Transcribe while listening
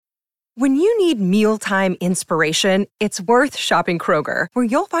When you need mealtime inspiration, it's worth shopping Kroger, where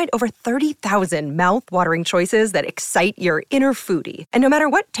you'll find over 30,000 mouth-watering choices that excite your inner foodie. And no matter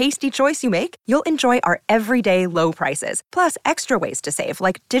what tasty choice you make, you'll enjoy our everyday low prices, plus extra ways to save,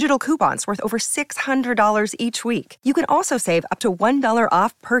 like digital coupons worth over $600 each week. You can also save up to $1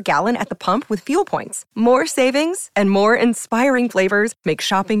 off per gallon at the pump with fuel points. More savings and more inspiring flavors make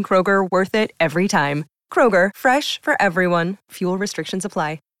shopping Kroger worth it every time. Kroger, fresh for everyone. Fuel restrictions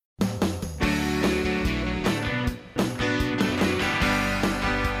apply.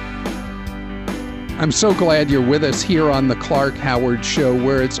 I'm so glad you're with us here on the Clark Howard Show,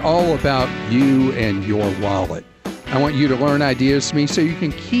 where it's all about you and your wallet. I want you to learn ideas from me so you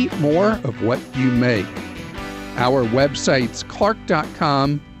can keep more of what you make. Our websites,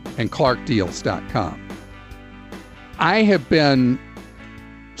 clark.com and clarkdeals.com. I have been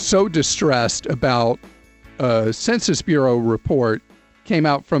so distressed about a Census Bureau report came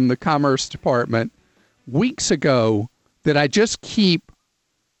out from the Commerce Department weeks ago that I just keep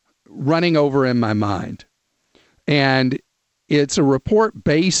running over in my mind. And it's a report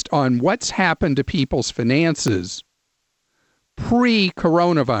based on what's happened to people's finances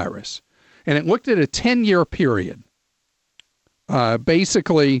pre-coronavirus. And it looked at a 10-year period,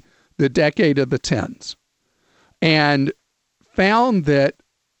 basically the decade of the tens, and found that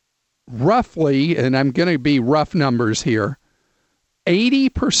roughly, and I'm going to be rough numbers here,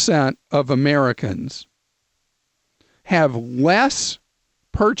 80% of Americans have less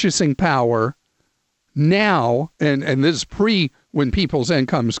purchasing power now, and this is pre when people's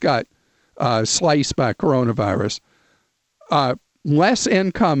incomes got sliced by coronavirus, less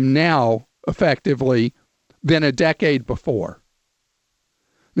income now effectively than a decade before.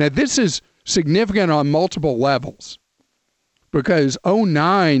 Now, this is significant on multiple levels because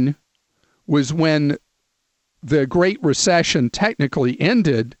 2009 was when the Great Recession technically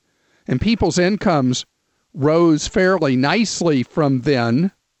ended and people's incomes rose fairly nicely from then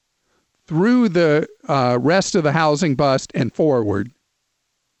through the rest of the housing bust and forward.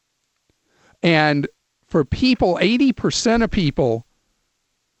 And for people, 80% of people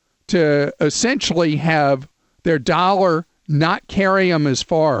to essentially have their dollar not carry them as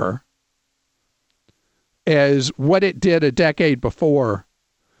far as what it did a decade before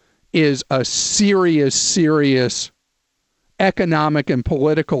is a serious, serious economic and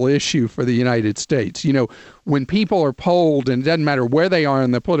political issue for the United States. You know, when people are polled, and it doesn't matter where they are in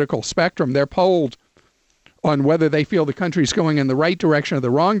the political spectrum, they're polled on whether they feel the country's going in the right direction or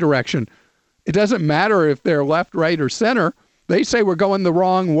the wrong direction. It doesn't matter if they're left, right, or center. They say we're going the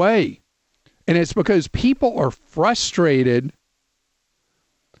wrong way. And it's because people are frustrated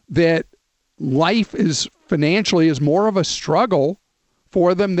that life is financially is more of a struggle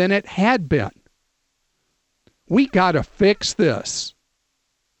for them than it had been. We got to fix this.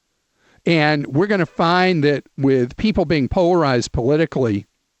 And we're going to find that with people being polarized politically,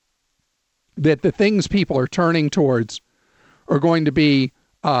 that the things people are turning towards are going to be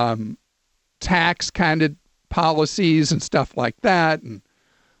tax kind of policies and stuff like that. And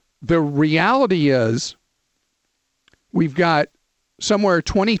the reality is we've got somewhere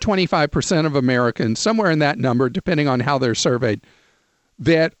 20-25% of Americans, somewhere in that number, depending on how they're surveyed,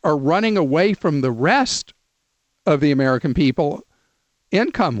 that are running away from the rest of the American people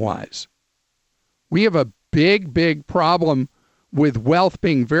income-wise. We have a big, big problem with wealth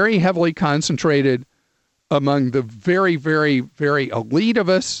being very heavily concentrated among the very, very, very elite of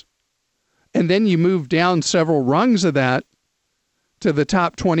us. And then you move down several rungs of that to the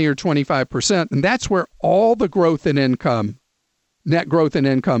top 20 or 25%. And that's where all the growth in income, net growth in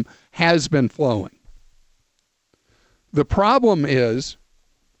income, has been flowing. The problem is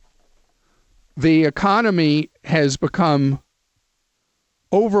the economy has become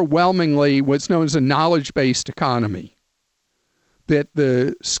overwhelmingly what's known as a knowledge-based economy. That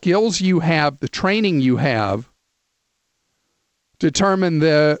the skills you have, the training you have, determine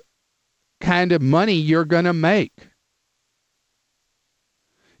the kind of money you're going to make.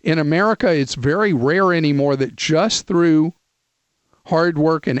 In America, it's very rare anymore that just through hard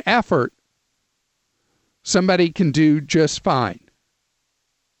work and effort, somebody can do just fine.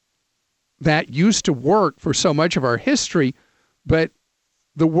 That used to work for so much of our history, but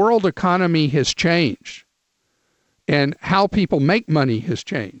the world economy has changed. And how people make money has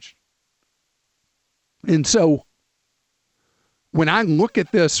changed. And so when I look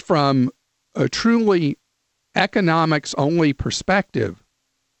at this from a truly economics-only perspective,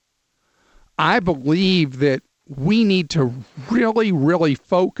 I believe that we need to really, really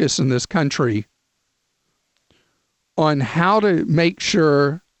focus in this country on how to make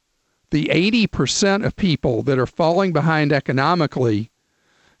sure the 80% of people that are falling behind economically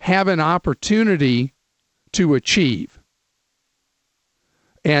have an opportunity to achieve.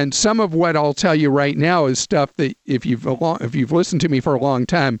 And some of what I'll tell you right now is stuff that if you've listened to me for a long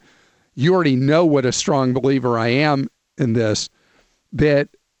time, you already know what a strong believer I am in this, that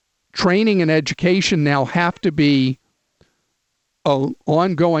training and education now have to be an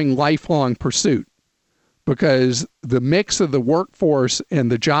ongoing, lifelong pursuit, because the mix of the workforce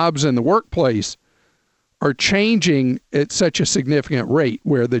and the jobs in the workplace are changing at such a significant rate,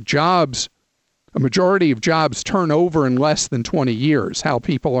 where a majority of jobs turn over in less than 20 years, how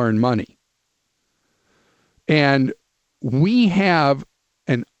people earn money. And we have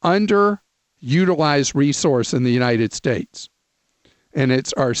an underutilized resource in the United States, and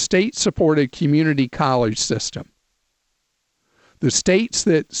it's our state-supported community college system. The states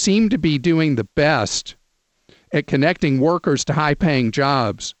that seem to be doing the best at connecting workers to high-paying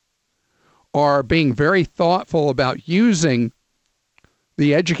jobs are being very thoughtful about using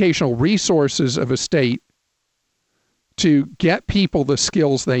the educational resources of a state to get people the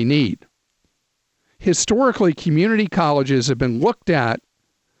skills they need. Historically, community colleges have been looked at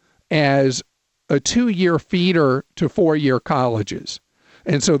as a 2-year feeder to 4-year colleges.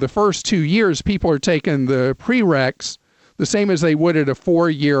 And so the first 2 years, people are taking the prereqs the same as they would at a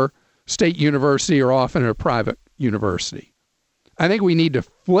 4-year state university or often a private university. I think we need to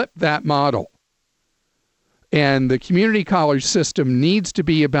flip that model. And the community college system needs to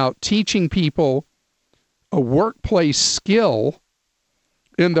be about teaching people a workplace skill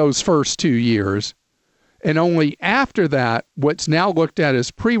in those first 2 years. And only after that, what's now looked at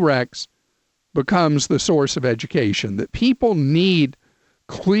as prereqs becomes the source of education. That people need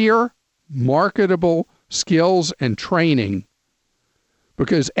clear, marketable skills and training,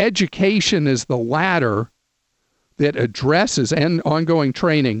 because education is the ladder that addresses, and ongoing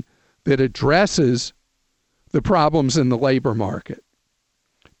training that addresses, the problems in the labor market.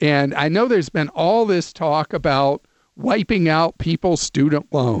 And I know there's been all this talk about wiping out people's student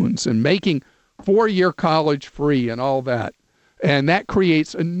loans and making 4-year college free and all that. And that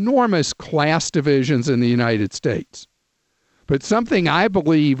creates enormous class divisions in the United States. But something I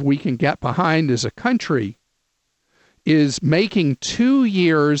believe we can get behind as a country is making 2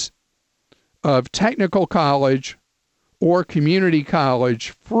 years of technical college or community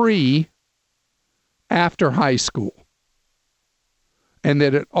college free after high school. And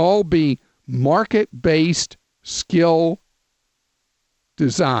that it all be market-based skill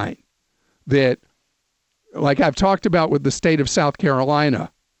design. That, like I've talked about with the state of South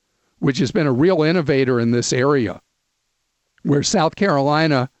Carolina, which has been a real innovator in this area, where South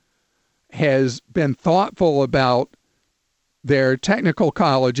Carolina has been thoughtful about their technical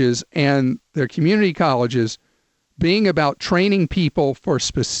colleges and their community colleges being about training people for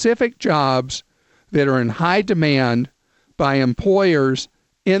specific jobs that are in high demand by employers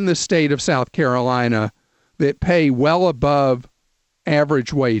in the state of South Carolina that pay well above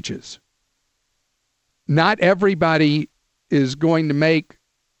average wages. Not everybody is going to make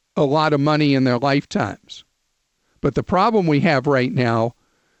a lot of money in their lifetimes. But the problem we have right now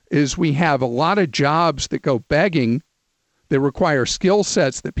is we have a lot of jobs that go begging that require skill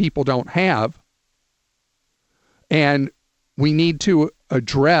sets that people don't have. And we need to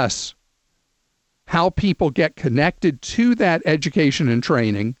address how people get connected to that education and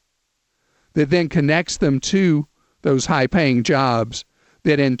training that then connects them to those high-paying jobs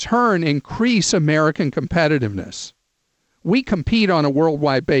that in turn increase American competitiveness. We compete on a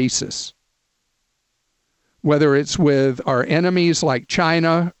worldwide basis, whether it's with our enemies like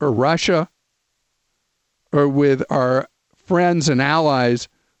China or Russia, or with our friends and allies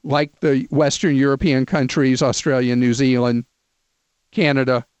like the Western European countries, Australia, New Zealand,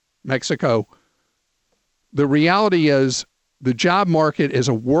 Canada, Mexico. The reality is the job market is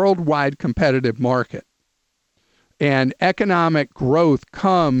a worldwide competitive market. And economic growth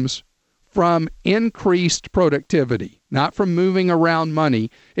comes from increased productivity, not from moving around money.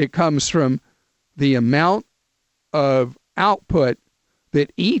 It comes from the amount of output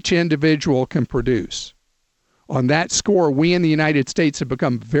that each individual can produce. On that score, we in the United States have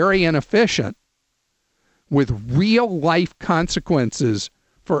become very inefficient, with real life consequences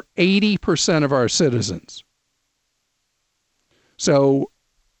for 80% of our citizens. So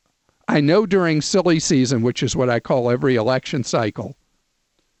I know during silly season, which is what I call every election cycle,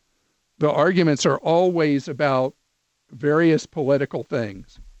 the arguments are always about various political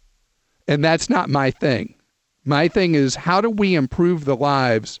things. And that's not my thing. My thing is, how do we improve the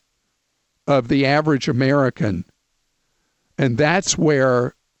lives of the average American? And that's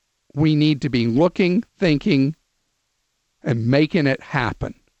where we need to be looking, thinking, and making it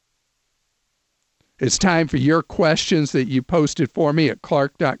happen. It's time for your questions that you posted for me at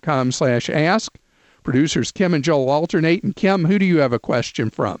clark.com/ask. Producers Kim and Joel alternate. And Kim, who do you have a question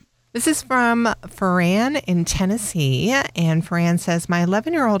from? This is from Farran in Tennessee. And Farran says, my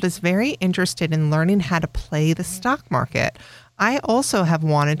 11-year-old is very interested in learning how to play the stock market. I also have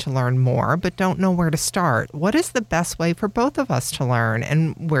wanted to learn more, but don't know where to start. What is the best way for both of us to learn,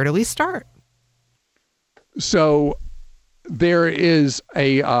 and where do we start? So there is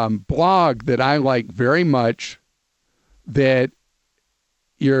a blog that I like very much that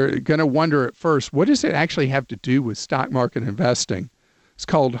you're going to wonder at first, what does it actually have to do with stock market investing? It's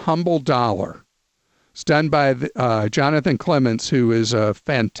called Humble Dollar. It's done by Jonathan Clements, who is a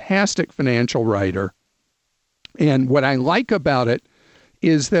fantastic financial writer. And what I like about it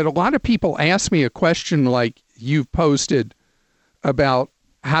is that a lot of people ask me a question like you've posted about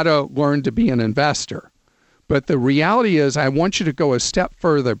how to learn to be an investor. But the reality is I want you to go a step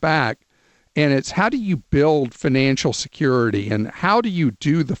further back, and it's how do you build financial security and how do you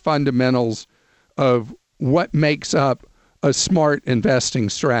do the fundamentals of what makes up a smart investing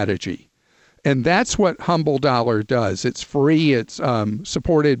strategy. And that's what Humble Dollar does. It's free. It's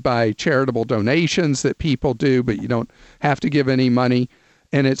supported by charitable donations that people do, but you don't have to give any money.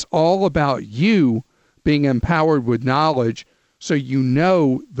 And it's all about you being empowered with knowledge so you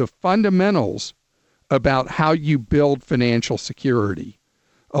know the fundamentals about how you build financial security.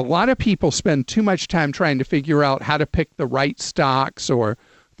 A lot of people spend too much time trying to figure out how to pick the right stocks or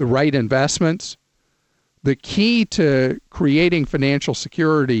the right investments. The key to creating financial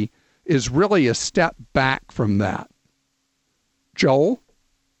security is really a step back from that. Joel?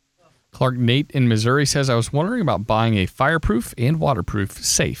 Clark, Nate in Missouri says, I was wondering about buying a fireproof and waterproof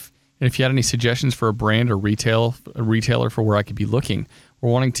safe. And if you had any suggestions for a brand or retailer for where I could be looking.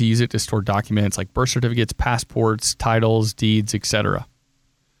 We're wanting to use it to store documents like birth certificates, passports, titles, deeds, etc.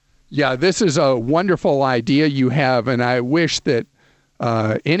 Yeah, this is a wonderful idea you have, and I wish that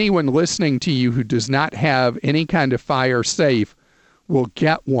anyone listening to you who does not have any kind of fire safe will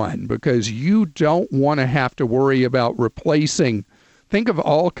get one, because you don't want to have to worry about replacing. Think of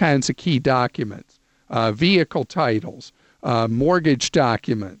all kinds of key documents, vehicle titles, mortgage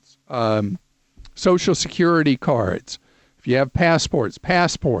documents, Social Security cards. If you have passports.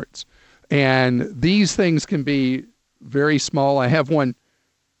 And these things can be very small. I have one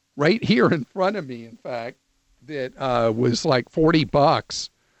right here in front of me, in fact, that was like $40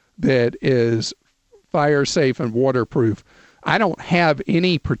 that is fire safe and waterproof. I don't have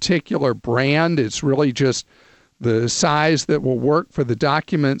any particular brand. It's really just the size that will work for the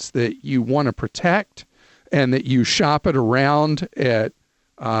documents that you want to protect, and that you shop it around at,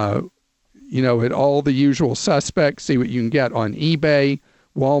 at all the usual suspects, see what you can get on eBay,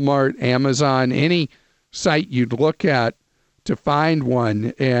 Walmart, Amazon, any site you'd look at to find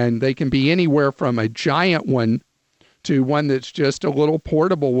one. And they can be anywhere from a giant one to one that's just a little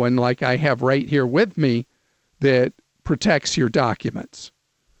portable one like I have right here with me that protects your documents.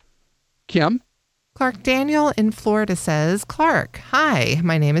 Kim? Clark, Daniel in Florida says, Clark, hi,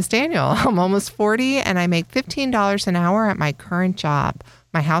 my name is Daniel. I'm almost 40 and I make $15 an hour at my current job.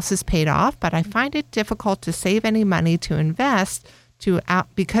 My house is paid off, but I find it difficult to save any money to invest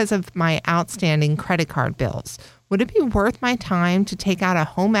because of my outstanding credit card bills. Would it be worth my time to take out a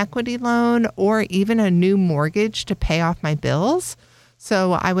home equity loan or even a new mortgage to pay off my bills?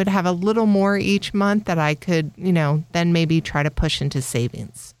 So I would have a little more each month that I could, then maybe try to push into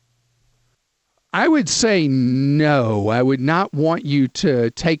savings. I would say no. I would not want you to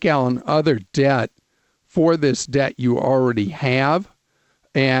take out other debt for this debt you already have.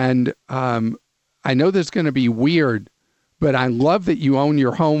 And I know this is going to be weird, but I love that you own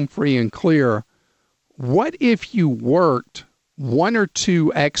your home free and clear. What if you worked 1 or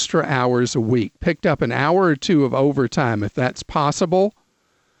 2 extra hours a week, picked up an hour or 2 of overtime, if that's possible,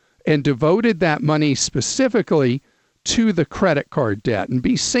 and devoted that money specifically to the credit card debt, and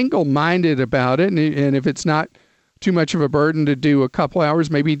be single-minded about it. And if it's not too much of a burden to do a couple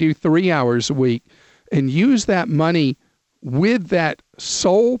hours, maybe do 3 hours a week, and use that money with that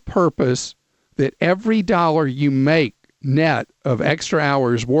sole purpose that every dollar you make net of extra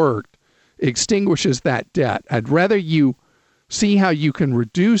hours worked extinguishes that debt. I'd rather you see how you can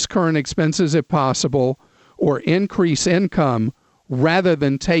reduce current expenses if possible, or increase income, rather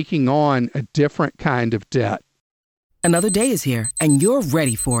than taking on a different kind of debt. Another day is here, and you're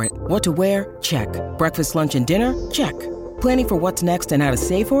ready for it. What to wear? Check. Breakfast, lunch, and dinner? Check. Planning for what's next and how to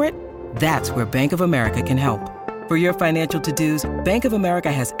save for it? That's where Bank of America can help. For your financial to-dos, Bank of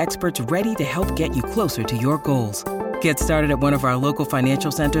America has experts ready to help get you closer to your goals. Get started at one of our local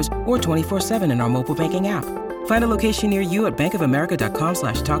financial centers or 24/7 in our mobile banking app. Find a location near you at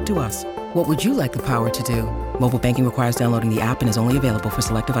bankofamerica.com/talktous. What would you like the power to do? Mobile banking requires downloading the app and is only available for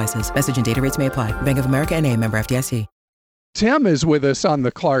select devices. Message and data rates may apply. Bank of America N.A., member FDIC. Tim is with us on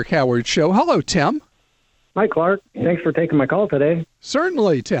the Clark Howard Show. Hello, Tim. Hi, Clark. Thanks for taking my call today.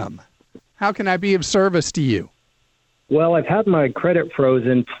 Certainly, Tim. How can I be of service to you? Well, I've had my credit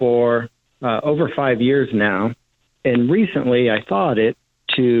frozen for over 5 years now, and recently I thought it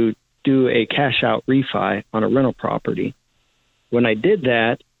to do a cash-out refi on a rental property. When I did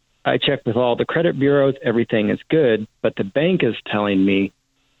that, I checked with all the credit bureaus. Everything is good, but the bank is telling me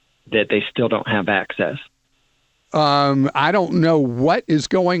that they still don't have access. I don't know what is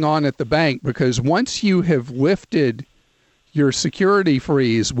going on at the bank, because once you have lifted your security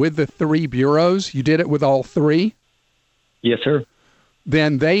freeze with the 3 bureaus, you did it with all 3? Yes, sir.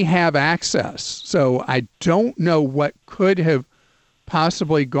 Then they have access. So I don't know what could have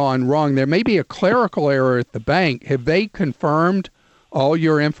possibly gone wrong. There may be a clerical error at the bank. Have they confirmed all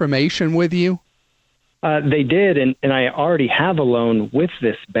your information with you? They did, and I already have a loan with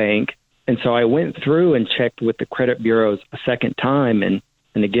this bank. And so I went through and checked with the credit bureaus a second time, and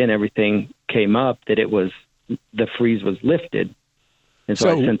again, everything came up that the freeze was lifted. And so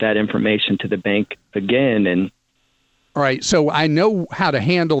I sent that information to the bank again. And all right, so I know how to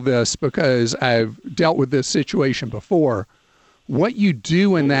handle this because I've dealt with this situation before. What you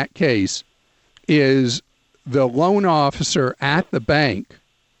do in that case is the loan officer at the bank,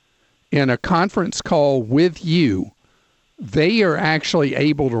 in a conference call with you, they are actually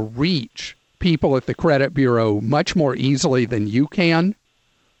able to reach people at the credit bureau much more easily than you can.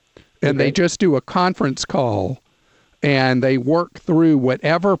 And they just do a conference call and they work through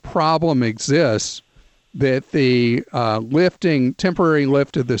whatever problem exists that the temporary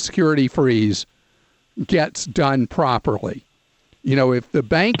lift of the security freeze gets done properly. You know, if the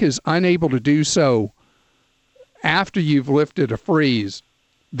bank is unable to do so after you've lifted a freeze,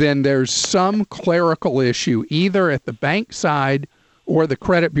 then there's some clerical issue either at the bank side or the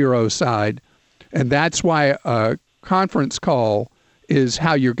credit bureau side. And that's why a conference call is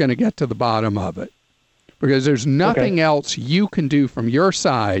how you're going to get to the bottom of it. Because there's nothing else you can do from your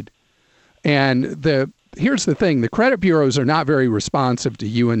side. And here's the thing, the credit bureaus are not very responsive to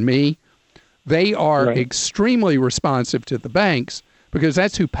you and me. They are extremely responsive to the banks because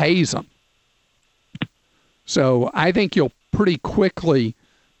that's who pays them. So I think you'll pretty quickly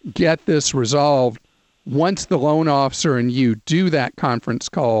get this resolved once the loan officer and you do that conference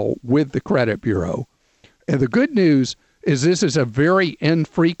call with the credit bureau. And the good news is this is a very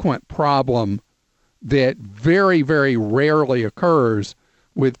infrequent problem that very, very rarely occurs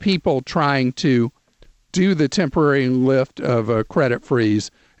with people trying to do the temporary lift of a credit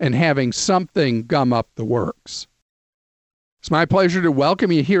freeze and having something gum up the works. It's my pleasure to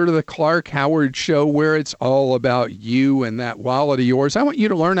welcome you here to the Clark Howard Show, where it's all about you and that wallet of yours. I want you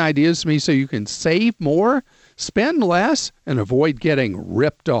to learn ideas from me so you can save more, spend less, and avoid getting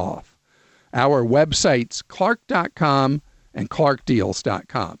ripped off. Our websites, clark.com and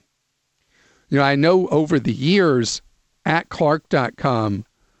clarkdeals.com. You know, I know over the years at clark.com,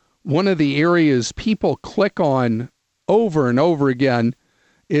 one of the areas people click on over and over again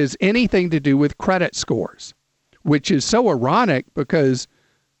is anything to do with credit scores, which is so ironic because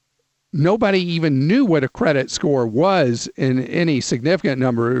nobody even knew what a credit score was in any significant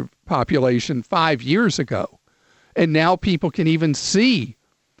number of population 5 years ago. And now people can even see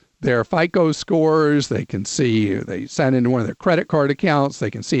their FICO scores. They can see, they sign into one of their credit card accounts. They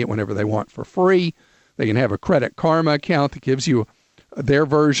can see it whenever they want for free. They can have a Credit Karma account that gives you their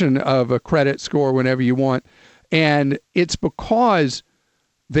version of a credit score whenever you want. And it's because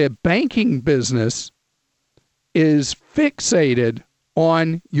the banking business is fixated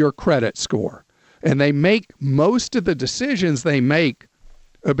on your credit score. And they make most of the decisions they make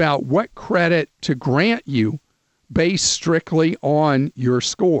about what credit to grant you based strictly on your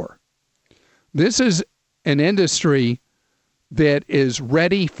score. This is an industry that is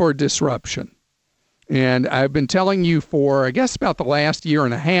ready for disruption. And I've been telling you for, I guess, about the last year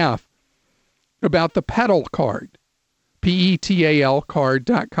and a half about the Petal card, PETAL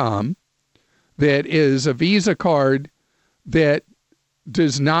card.com, that is a Visa card that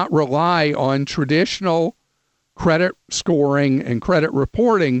does not rely on traditional credit scoring and credit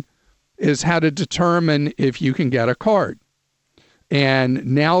reporting is how to determine if you can get a card. And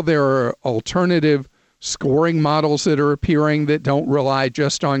now there are alternative scoring models that are appearing that don't rely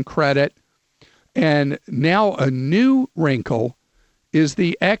just on credit. And now a new wrinkle is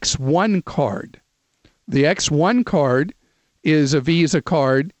the X1 card. The X1 card is a Visa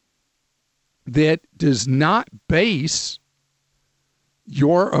card that does not base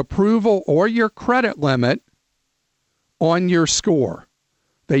your approval or your credit limit on your score.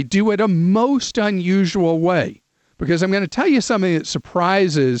 They do it a most unusual way, because I'm going to tell you something that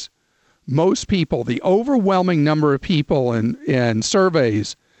surprises most people. The overwhelming number of people in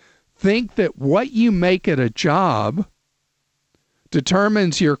surveys think that what you make at a job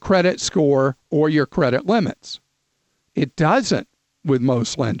determines your credit score or your credit limits. It doesn't with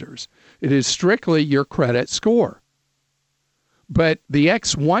most lenders. It is strictly your credit score. But the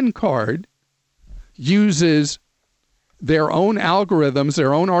X1 card uses their own algorithms,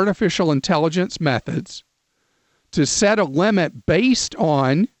 their own artificial intelligence methods to set a limit based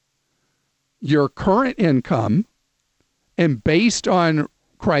on your current income and based on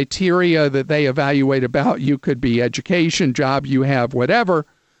criteria that they evaluate about you. Could be education, job you have, whatever,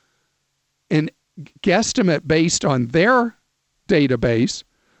 and guesstimate based on their database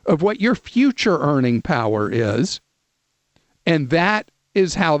of what your future earning power is. And that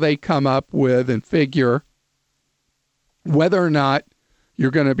is how they come up with and figure whether or not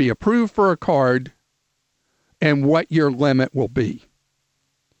you're going to be approved for a card and what your limit will be.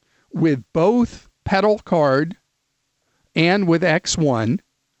 With both Pedal Card and with X1,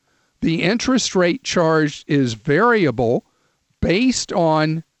 the interest rate charged is variable based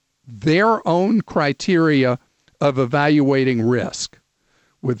on their own criteria of evaluating risk.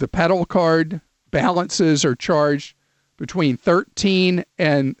 With the Pedal Card, balances are charged between 13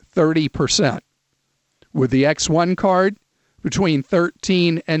 and 30%. With the X1 card, between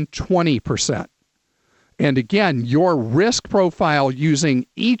 13 and 20%. And again, your risk profile, using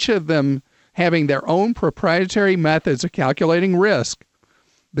each of them having their own proprietary methods of calculating risk,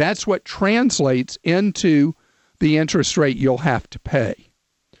 that's what translates into the interest rate you'll have to pay.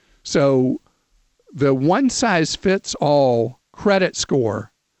 So the one-size-fits-all credit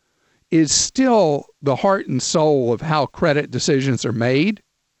score is still the heart and soul of how credit decisions are made,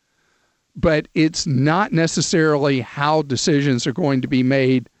 but it's not necessarily how decisions are going to be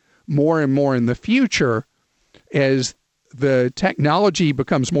made more and more in the future as the technology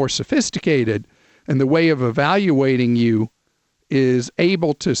becomes more sophisticated and the way of evaluating you is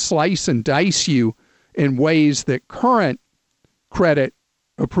able to slice and dice you in ways that current credit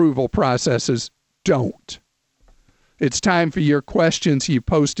approval processes don't. It's time for your questions you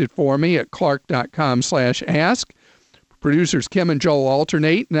posted for me at clark.com/ask. Producers Kim and Joel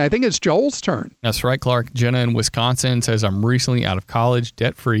alternate, and I think it's Joel's turn. That's right, Clark. Jenna in Wisconsin says, I'm recently out of college,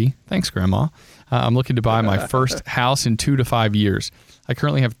 debt-free. Thanks, Grandma. I'm looking to buy my first house in 2 to 5 years. I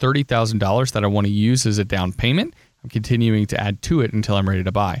currently have $30,000 that I want to use as a down payment. I'm continuing to add to it until I'm ready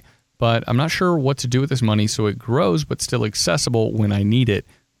to buy. But I'm not sure what to do with this money so it grows but still accessible when I need it.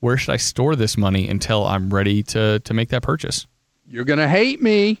 Where should I store this money until I'm ready to make that purchase? You're going to hate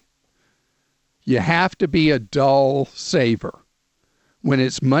me. You have to be a dull saver. When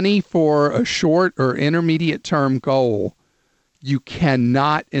it's money for a short or intermediate term goal, you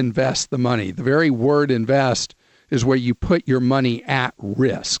cannot invest the money. The very word invest is where you put your money at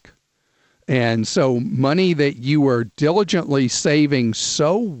risk. And so money that you are diligently saving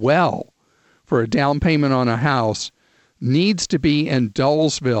so well for a down payment on a house needs to be in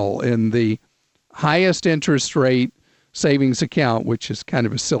Dullsville in the highest interest rate savings account, which is kind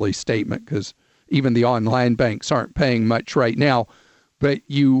of a silly statement because even the online banks aren't paying much right now. But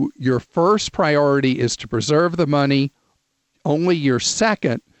your first priority is to preserve the money. Only your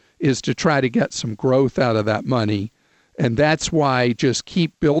second is to try to get some growth out of that money. And that's why just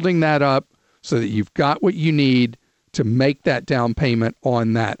keep building that up so that you've got what you need to make that down payment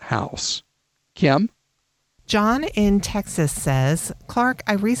on that house. Kim? John in Texas says, Clark,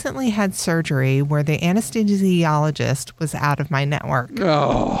 I recently had surgery where the anesthesiologist was out of my network.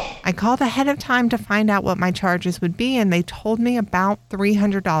 Oh. I called ahead of time to find out what my charges would be, and they told me about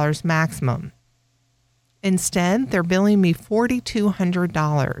 $300 maximum. Instead, they're billing me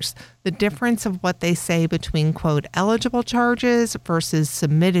 $4,200, the difference of what they say between, quote, eligible charges versus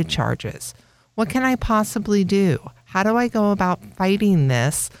submitted charges. What can I possibly do? How do I go about fighting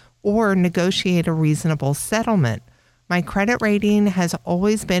this or negotiate a reasonable settlement? My credit rating has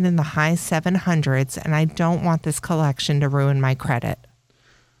always been in the high 700s, and I don't want this collection to ruin my credit.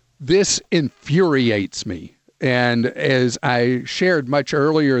 This infuriates me. And as I shared much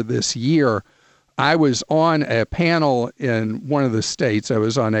earlier this year, I was on a panel in one of the states. I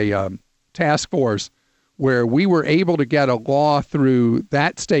was on a task force where we were able to get a law through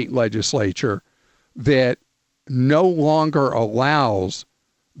that state legislature that no longer allows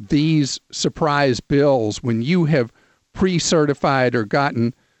these surprise bills when you have pre-certified or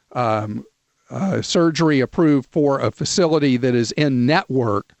gotten surgery approved for a facility that is in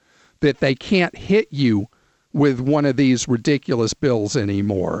network, that they can't hit you with one of these ridiculous bills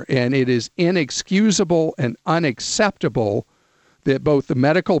anymore. And it is inexcusable and unacceptable that both the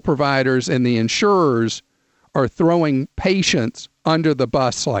medical providers and the insurers are throwing patients under the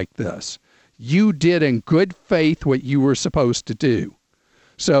bus like this. You did in good faith what you were supposed to do.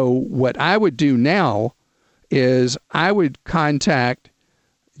 So what I would do now is I would contact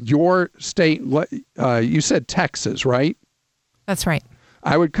your state, you said Texas, right? That's right.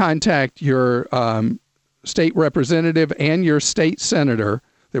 I would contact your state representative and your state senator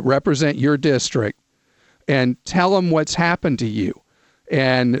that represent your district and tell them what's happened to you.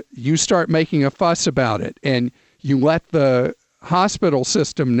 And you start making a fuss about it. And you let the hospital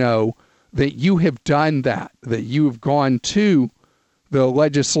system know that you have done that you have gone to the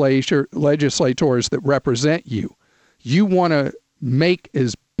legislators that represent you. You want to make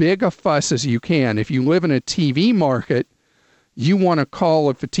as big a fuss as you can. If you live in a TV market, you want to call,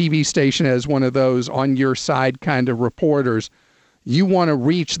 if a TV station has one of those on your side kind of reporters, you want to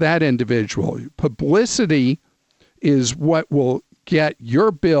reach that individual. Publicity is what will get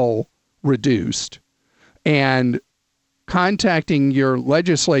your bill reduced, and contacting your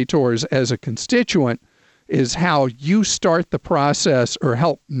legislators as a constituent is how you start the process or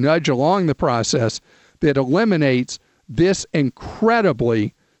help nudge along the process that eliminates this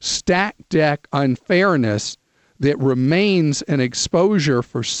incredibly stacked deck unfairness that remains an exposure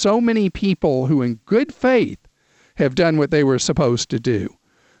for so many people who in good faith have done what they were supposed to do.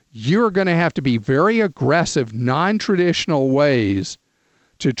 You're going to have to be very aggressive, non-traditional ways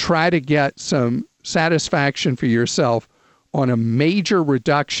to try to get some satisfaction for yourself on a major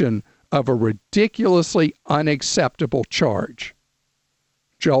reduction of a ridiculously unacceptable charge.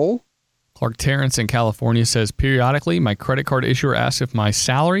 Joel? Clark Terrence in California says, periodically, my credit card issuer asks if my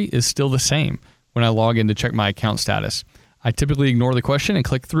salary is still the same when I log in to check my account status. I typically ignore the question and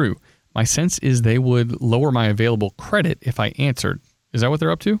click through. My sense is they would lower my available credit if I answered. Is that what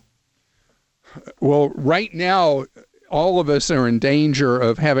they're up to? Well, right now, all of us are in danger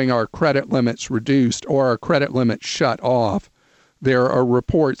of having our credit limits reduced or our credit limits shut off. There are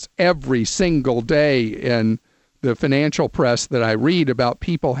reports every single day in the financial press that I read about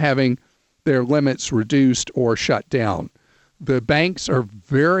people having their limits reduced or shut down. The banks are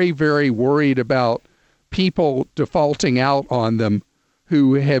very, very worried about people defaulting out on them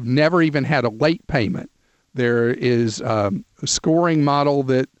who have never even had a late payment. There is a scoring model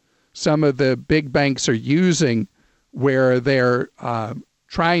that some of the big banks are using where they're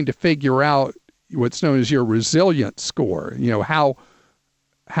trying to figure out what's known as your resilience score. You know,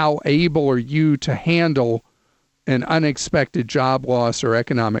 how able are you to handle an unexpected job loss or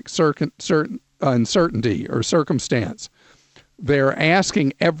economic uncertainty or circumstance. They're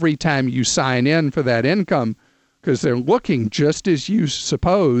asking every time you sign in for that income because they're looking, just as you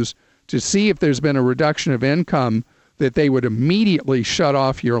suppose, to see if there's been a reduction of income that they would immediately shut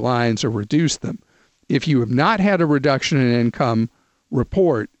off your lines or reduce them. If you have not had a reduction in income,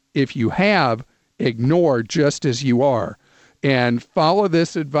 report. If you have, ignore just as you are. And follow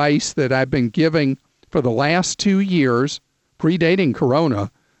this advice that I've been giving for the last 2 years, predating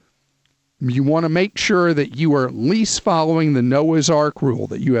Corona. You want to make sure that you are at least following the Noah's Ark rule,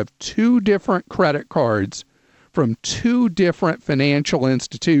 that you have 2 different credit cards from 2 different financial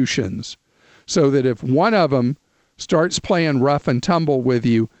institutions, so that if one of them starts playing rough and tumble with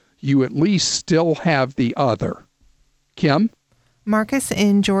you, you at least still have the other. Kim? Marcus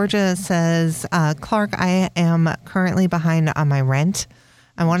in Georgia says, Clark, I am currently behind on my rent.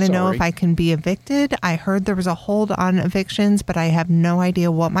 I want to know if I can be evicted. I heard there was a hold on evictions, but I have no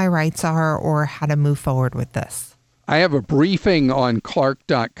idea what my rights are or how to move forward with this. I have a briefing on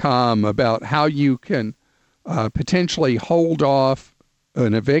Clark.com about how you can potentially hold off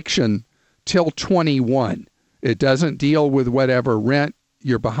an eviction till 21. It doesn't deal with whatever rent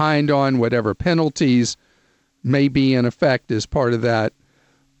you're behind on, whatever penalties may be in effect as part of that,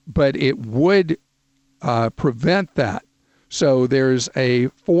 but it would prevent that. So there's a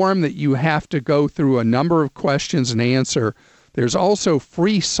form that you have to go through a number of questions and answer. There's also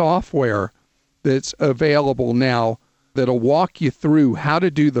free software that's available now that'll walk you through how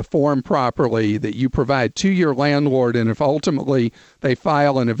to do the form properly that you provide to your landlord, and if ultimately they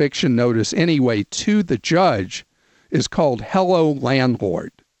file an eviction notice anyway to the judge, is called Hello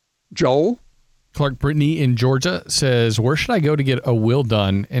Landlord. Joel? Clark Brittany in Georgia says, where should I go to get a will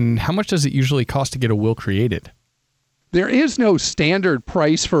done, and how much does it usually cost to get a will created? There is no standard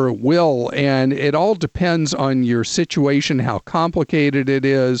price for a will, and it all depends on your situation, how complicated it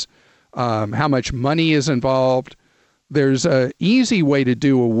is, how much money is involved. There's an easy way to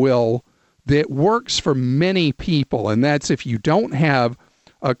do a will that works for many people, and that's if you don't have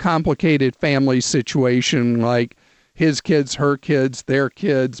a complicated family situation like his kids, her kids, their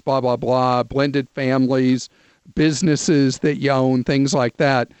kids, blah, blah, blah, blended families, businesses that you own, things like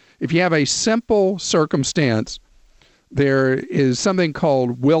that. If you have a simple circumstance, there is something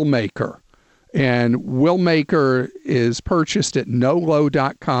called Willmaker. And Willmaker is purchased at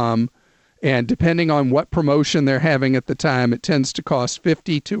nolow.com. And depending on what promotion they're having at the time, it tends to cost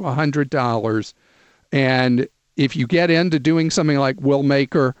 $50 to $100. And if you get into doing something like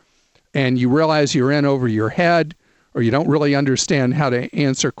Willmaker and you realize you're in over your head or you don't really understand how to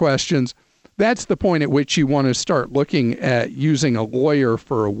answer questions, that's the point at which you want to start looking at using a lawyer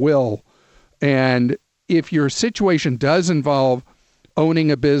for a will. And if your situation does involve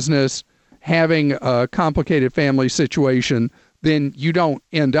owning a business, having a complicated family situation, then you don't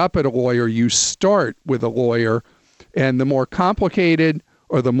end up at a lawyer. You start with a lawyer. And the more complicated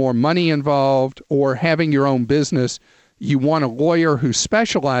or the more money involved or having your own business, you want a lawyer who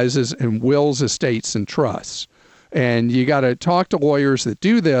specializes in wills, estates, and trusts. And you got to talk to lawyers that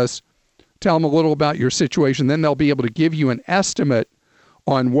do this, tell them a little about your situation, then they'll be able to give you an estimate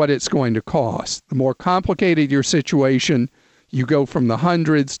on what it's going to cost. The more complicated your situation, you go from the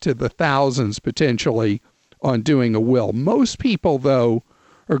hundreds to the thousands potentially on doing a will. Most people, though,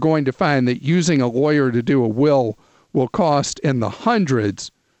 are going to find that using a lawyer to do a will cost in the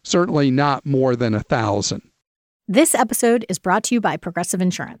hundreds, certainly not more than 1,000. This episode is brought to you by Progressive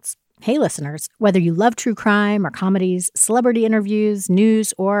Insurance. Hey, listeners, whether you love true crime or comedies, celebrity interviews,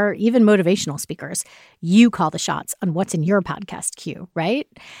 news, or even motivational speakers, you call the shots on what's in your podcast queue, right?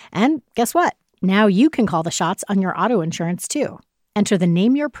 And guess what? Now you can call the shots on your auto insurance, too. Enter the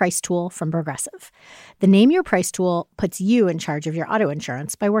Name Your Price tool from Progressive. The Name Your Price tool puts you in charge of your auto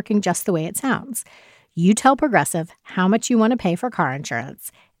insurance by working just the way it sounds. You tell Progressive how much you want to pay for car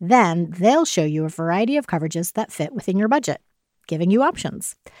insurance. Then they'll show you a variety of coverages that fit within your budget, giving you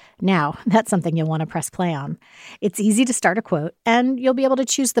options. Now, that's something you'll want to press play on. It's easy to start a quote, and you'll be able to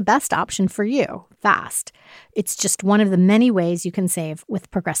choose the best option for you fast. It's just one of the many ways you can save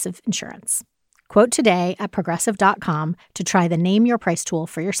with Progressive Insurance. Quote today at Progressive.com to try the Name Your Price tool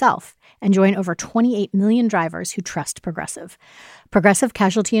for yourself and join over 28 million drivers who trust Progressive. Progressive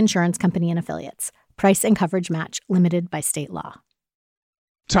Casualty Insurance Company and Affiliates. Price and coverage match limited by state law.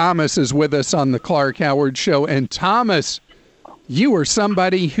 Thomas is with us on the Clark Howard Show. And Thomas, you are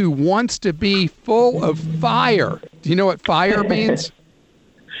somebody who wants to be full of fire. Do you know what fire means?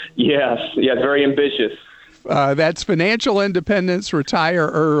 Yes, very ambitious. That's financial independence, retire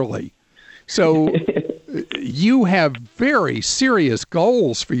early. So you have very serious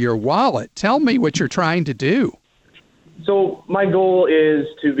goals for your wallet. Tell me what you're trying to do. So my goal is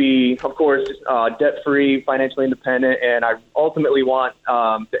to be, of course, debt-free, financially independent, and I ultimately want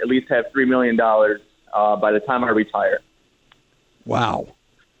to at least have $3 million by the time I retire. Wow.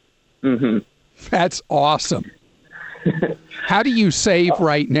 Mm-hmm. That's awesome. How do you save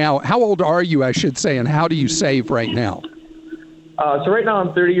right now? How old are you, I should say, and how do you save right now? So right now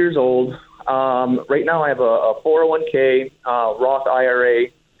I'm 30 years old. Right now I have a 401k, Roth IRA,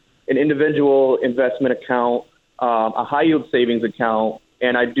 an individual investment account, a high-yield savings account,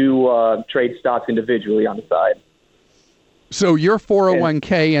 and I do trade stocks individually on the side. So your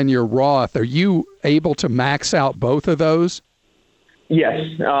 401k and your Roth, are you able to max out both of those? Yes.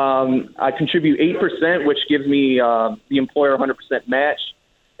 I contribute 8%, which gives me the employer 100% match,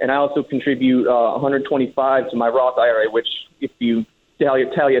 and I also contribute 125 to my Roth IRA, which if you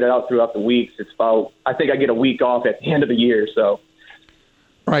tally it out throughout the weeks, it's about, I think I get a week off at the end of the year. So.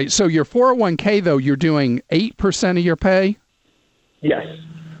 Right. So your 401k, though, you're doing 8% of your pay? Yes.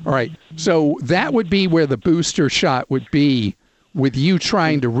 All right. So that would be where the booster shot would be with you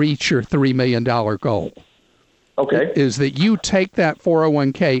trying to reach your $3 million goal. Okay. Is that you take that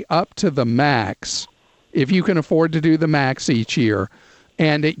 401k up to the max, if you can afford to do the max each year.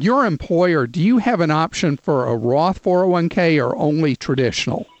 And at your employer, do you have an option for a Roth 401k or only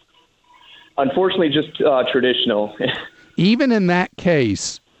traditional? Unfortunately, just traditional. Even in that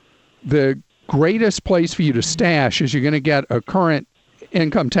case, the greatest place for you to stash is you're going to get a current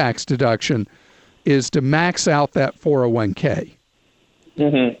income tax deduction is to max out that 401k.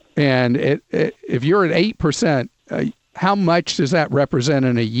 Mm-hmm. And if you're at 8%, how much does that represent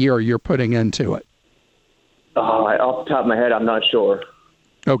in a year you're putting into it? Off the top of my head, I'm not sure.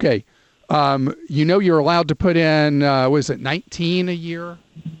 Okay. You're allowed to put in, was it 19 a year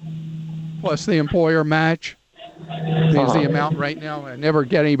plus the employer match? Is the amount right now. I never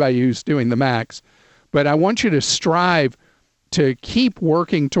get anybody who's doing the max. But I want you to strive to keep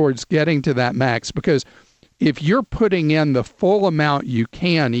working towards getting to that max, because if you're putting in the full amount you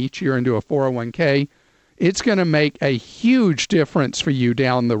can each year into a 401k, it's going to make a huge difference for you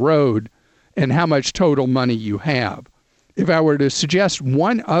down the road and how much total money you have. If I were to suggest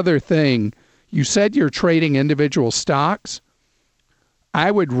one other thing You said you're trading individual stocks.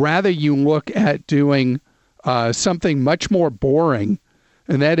 I would rather you look at doing something much more boring,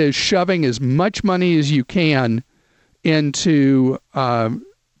 and that is shoving as much money as you can into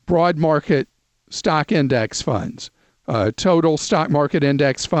broad market stock index funds, total stock market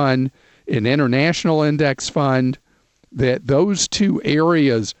index fund, an international index fund. That those two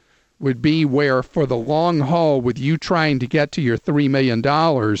areas would be where, for the long haul, with you trying to get to your $3 million,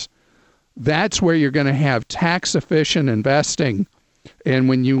 that's where you're going to have tax-efficient investing. And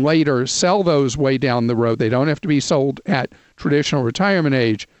when you later sell those way down the road, they don't have to be sold at traditional retirement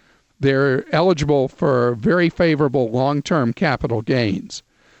age. They're eligible for very favorable long-term capital gains.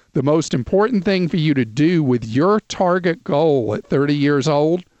 The most important thing for you to do with your target goal at 30 years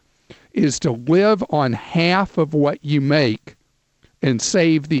old is to live on half of what you make and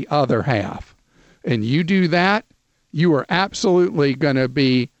save the other half. And you do that, you are absolutely going to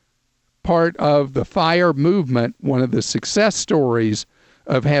be part of the FIRE movement, one of the success stories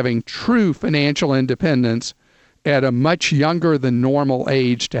of having true financial independence at a much younger than normal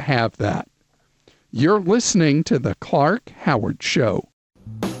age to have that. You're listening to The Clark Howard Show.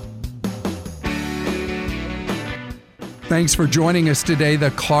 Thanks for joining us today.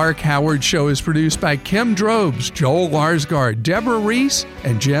 The Clark Howard Show is produced by Kim Drobes, Joel Larsgaard, Deborah Reese,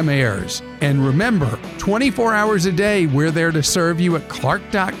 and Jim Ayers. And remember, 24 hours a day, we're there to serve you at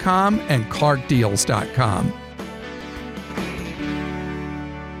Clark.com and ClarkDeals.com.